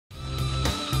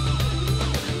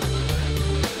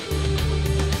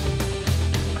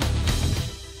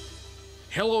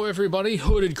Hello everybody,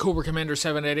 Hooded Cobra Commander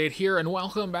 788 here, and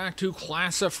welcome back to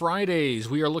Classi-Fridays.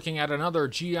 We are looking at another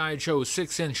G.I. Joe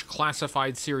 6-inch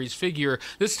classified series figure.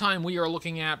 This time we are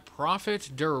looking at Prophet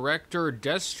Director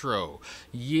Destro.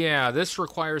 Yeah, this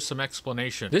requires some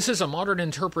explanation. This is a modern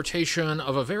interpretation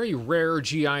of a very rare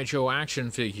G.I. Joe action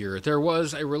figure. There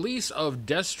was a release of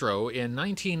Destro in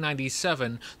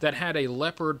 1997 that had a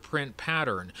leopard print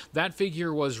pattern. That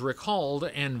figure was recalled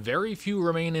and very few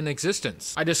remain in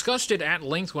existence. I discussed it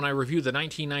at length when I reviewed the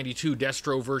 1992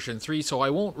 Destro version 3, so I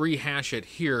won't rehash it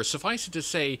here. Suffice it to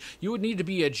say, you would need to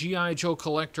be a G.I. Joe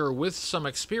collector with some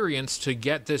experience to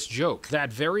get this joke.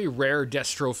 That very rare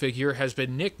Destro figure has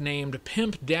been nicknamed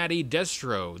Pimp Daddy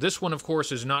Destro. This one, of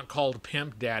course, is not called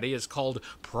Pimp Daddy, it's called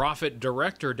Prophet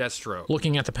Director Destro.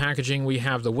 Looking at the packaging, we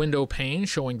have the window pane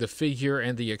showing the figure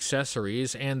and the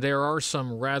accessories, and there are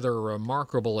some rather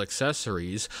remarkable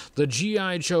accessories. The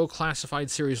G.I. Joe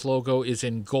Classified Series logo is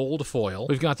in gold foil.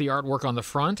 We've got the artwork on the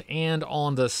front and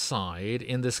on the side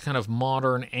in this kind of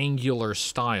modern angular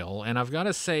style, and I've got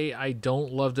to say I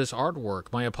don't love this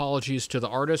artwork. My apologies to the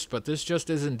artist, but this just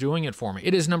isn't doing it for me.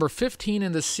 It is number 15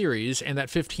 in the series, and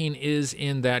that 15 is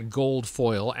in that gold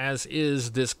foil, as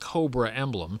is this Cobra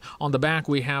emblem. On the back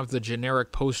we have the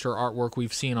generic poster artwork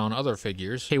we've seen on other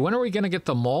figures. Hey, when are we going to get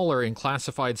the Mauler in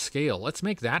classified scale? Let's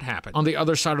make that happen. On the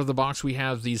other side of the box we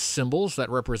have these symbols that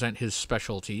represent his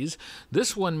specialties.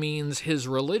 This one means his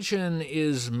religion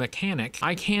is mechanic.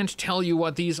 I can't tell you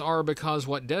what these are because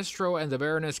what Destro and the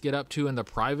Baroness get up to in the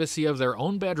privacy of their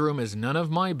own bedroom is none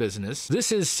of my business.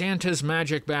 This is Santa's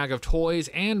magic bag of toys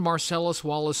and Marcellus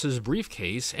Wallace's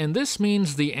briefcase, and this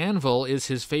means the anvil is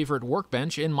his favorite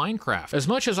workbench in Minecraft. As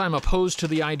much as I'm opposed to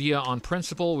the idea on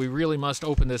principle, we really must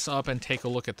open this up and take a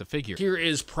look at the figure. Here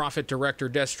is Prophet Director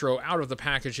Destro out of the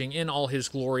packaging in all his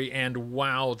glory, and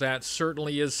wow, that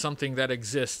certainly is something that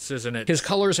exists, isn't it? His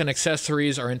colors and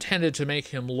accessories are intended to make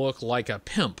him look like a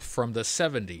pimp from the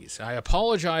 70s. I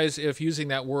apologize if using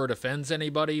that word offends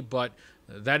anybody, but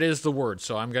that is the word,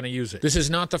 so I'm going to use it. This is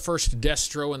not the first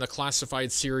Destro in the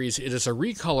Classified series. It is a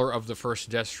recolor of the first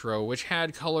Destro, which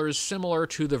had colors similar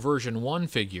to the version 1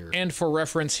 figure. And for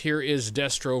reference, here is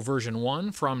Destro version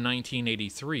 1 from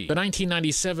 1983. The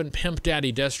 1997 Pimp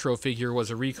Daddy Destro figure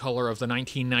was a recolor of the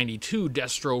 1992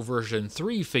 Destro version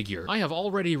 3 figure. I have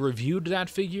already reviewed that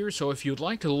figure, so if you'd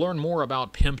like to learn more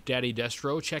about Pimp Daddy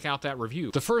Destro, check out that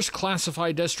review. The first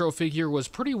Classified Destro figure was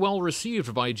pretty well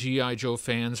received by G.I. Joe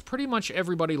fans. Pretty much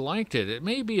everybody liked it. It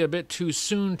may be a bit too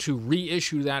soon to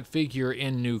reissue that figure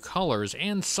in new colors,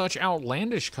 and such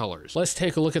outlandish colors. Let's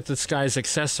take a look at this guy's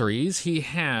accessories. He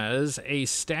has a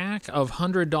stack of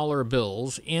 $100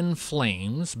 bills in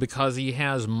flames because he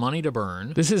has money to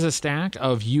burn. This is a stack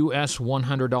of US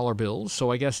 $100 bills,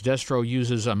 so I guess Destro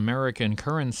uses American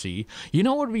currency. You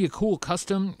know what would be a cool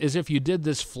custom is if you did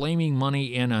this flaming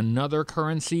money in another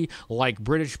currency, like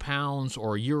British pounds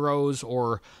or euros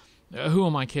or who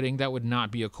am I kidding? That would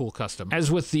not be a cool custom.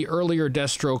 As with the earlier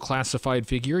Destro classified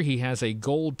figure, he has a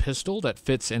gold pistol that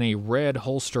fits in a red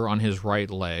holster on his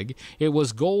right leg. It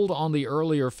was gold on the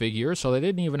earlier figure, so they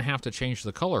didn't even have to change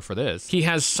the color for this. He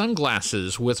has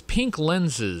sunglasses with pink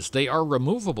lenses. They are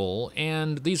removable,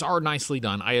 and these are nicely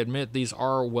done. I admit these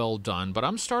are well done, but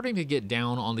I'm starting to get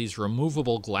down on these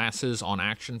removable glasses on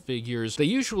action figures. They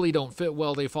usually don't fit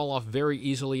well, they fall off very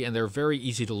easily, and they're very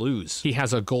easy to lose. He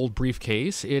has a gold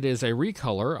briefcase. It is a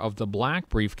recolor of the black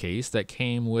briefcase that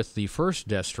came with the first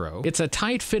Destro. It's a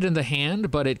tight fit in the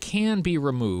hand, but it can be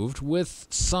removed with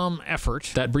some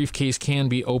effort. That briefcase can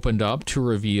be opened up to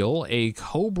reveal a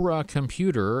Cobra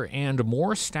computer and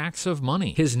more stacks of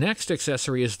money. His next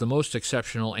accessory is the most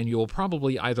exceptional, and you'll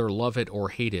probably either love it or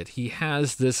hate it. He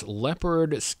has this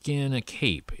leopard skin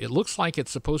cape. It looks like it's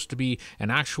supposed to be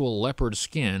an actual leopard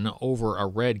skin over a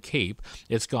red cape.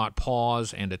 It's got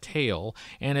paws and a tail,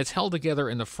 and it's held together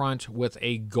in the front with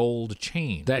a gold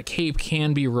chain. That cape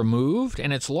can be removed,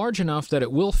 and it's large enough that it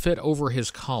will fit over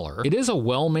his collar. It is a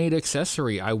well-made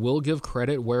accessory. I will give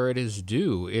credit where it is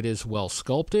due. It is well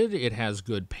sculpted, it has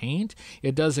good paint,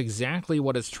 it does exactly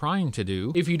what it's trying to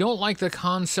do. If you don't like the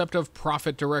concept of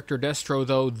Prophet Director Destro,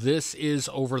 though, this is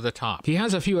over the top. He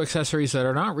has a few accessories that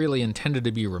are not really intended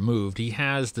to be removed. He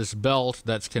has this belt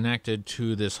that's connected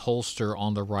to this holster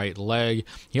on the right leg.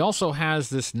 He also has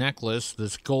this necklace,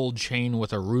 this gold chain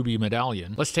with a ruby ruby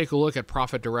medallion. Let's take a look at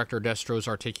Prophet Director Destro's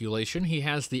articulation. He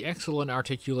has the excellent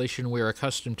articulation we're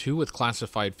accustomed to with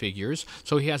classified figures,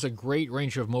 so he has a great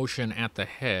range of motion at the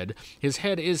head. His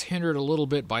head is hindered a little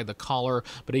bit by the collar,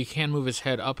 but he can move his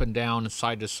head up and down,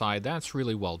 side to side. That's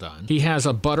really well done. He has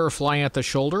a butterfly at the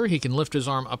shoulder. He can lift his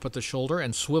arm up at the shoulder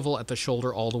and swivel at the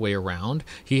shoulder all the way around.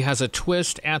 He has a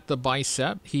twist at the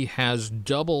bicep. He has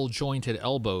double jointed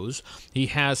elbows. He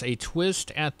has a twist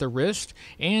at the wrist,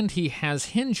 and he has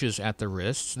hinges at the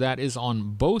wrists. That is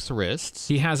on both wrists.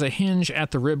 He has a hinge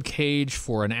at the rib cage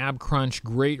for an ab crunch.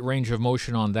 Great range of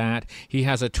motion on that. He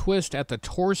has a twist at the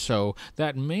torso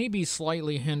that may be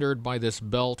slightly hindered by this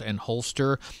belt and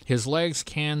holster. His legs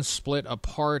can split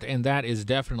apart, and that is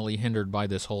definitely hindered by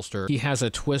this holster. He has a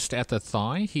twist at the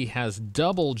thigh. He has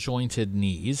double jointed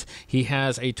knees. He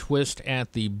has a twist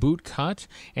at the boot cut,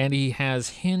 and he has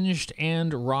hinged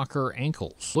and rocker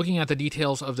ankles. Looking at the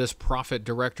details of this Prophet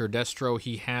Director Destro,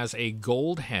 he has a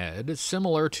gold head,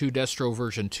 similar to Destro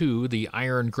version 2, the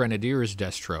Iron Grenadier's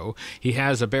Destro. He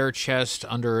has a bare chest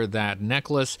under that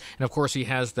necklace, and of course he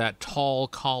has that tall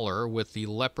collar with the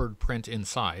leopard print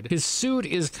inside. His suit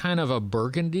is kind of a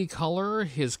burgundy color.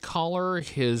 His collar,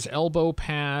 his elbow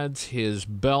pads, his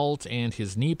belt, and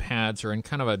his knee pads are in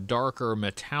kind of a darker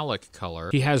metallic color.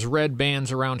 He has red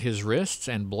bands around his wrists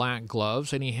and black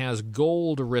gloves, and he has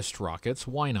gold wrist rockets.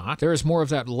 Why not? There is more of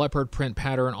that leopard print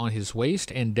pattern on his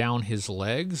waist and down his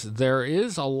legs. There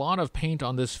is a lot of paint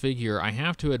on this figure. I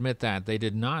have to admit that. They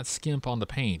did not skimp on the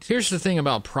paint. Here's the thing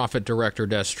about Prophet Director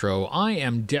Destro. I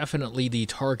am definitely the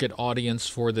target audience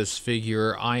for this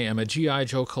figure. I am a G.I.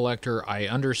 Joe collector. I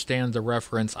understand the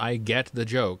reference. I get the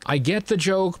joke. I get the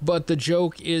joke, but the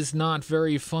joke is not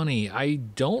very funny. I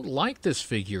don't like this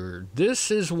figure.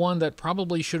 This is one that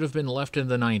probably should have been left in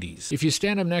the 90s. If you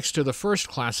stand him next to the first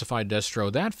classified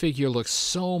Destro, that figure looks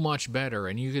so much better,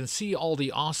 and you can see all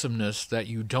the awesomeness that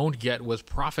you don't get with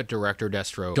Prophet Director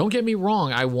Destro. Don't get me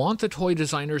wrong, I want the toy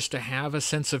designers to have a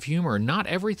sense of humor. Not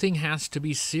everything has to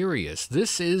be serious.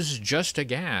 This is just a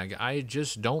gag. I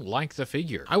just don't like the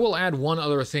figure. I will add one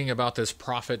other thing about this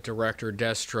Prophet Director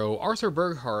Destro. Arthur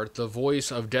Burghardt, the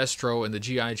voice of Destro in the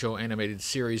G.I. Joe animated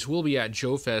series, will be at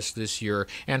Joe Fest this year,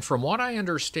 and from what I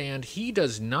understand, he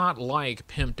does not like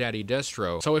Pimp Daddy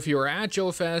Destro. So if you're at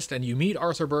Joe Fest and you meet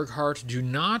Arthur Burghardt, do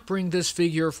not bring this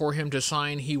figure for him to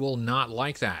sign. He will not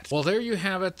like that. Well, there you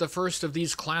have it, the first of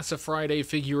these Classi-Friday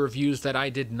figure reviews that I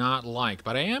did not like,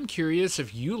 but I am curious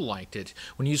if you liked it.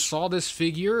 When you saw this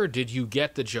figure, did you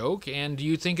get the joke, and do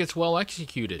you think it's well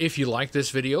executed? If you like this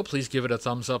video, please give it a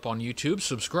thumbs up on YouTube,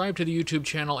 subscribe to the YouTube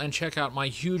channel, and check out my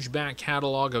huge back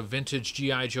catalog of vintage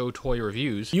G.I. Joe toy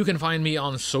reviews. You can find me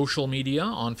on social media,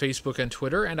 on Facebook and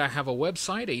Twitter, and I have a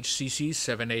website,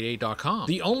 HCC788.com.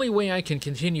 The only way I can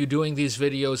continue doing these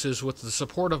videos is with the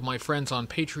support of my friends on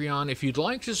Patreon. If you'd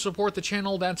like to support the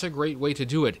channel, that's a great way to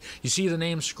do it. You see the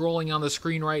name scrolling on the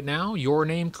screen right now? Your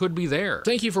name could be there.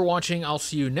 Thank you for watching. I'll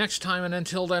see you next time, and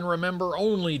until then, remember,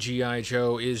 only G.I.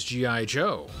 Joe is G.I.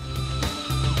 Joe.